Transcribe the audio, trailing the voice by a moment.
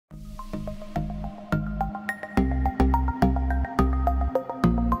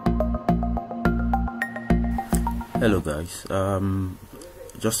Hello guys,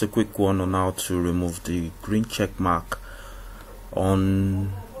 just a quick one on how to remove the green check mark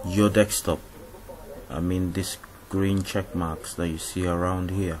on your desktop. I mean these green check marks that you see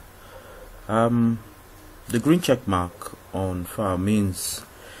around here. The green check mark on file means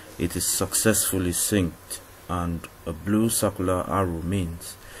it is successfully synced, and a blue circular arrow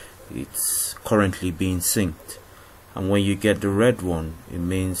means it's currently being synced, and when you get the red one it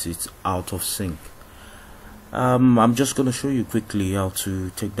means it's out of sync. I'm just going to show you quickly how to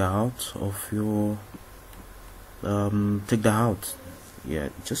take that out of your yeah,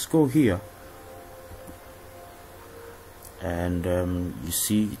 just go here and you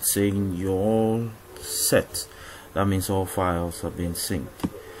see it's saying you're all set. That means all files have been synced.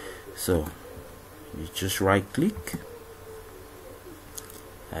 So you just right click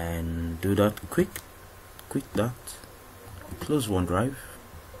and do that quick that, close OneDrive.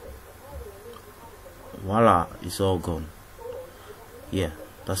 Voila, it's all gone. Yeah,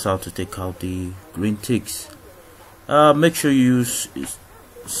 that's how to take out the green ticks. Make sure you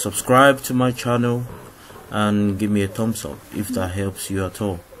subscribe to my channel and give me a thumbs up if that helps you at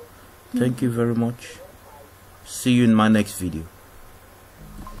all. Thank you very much. See you in my next video.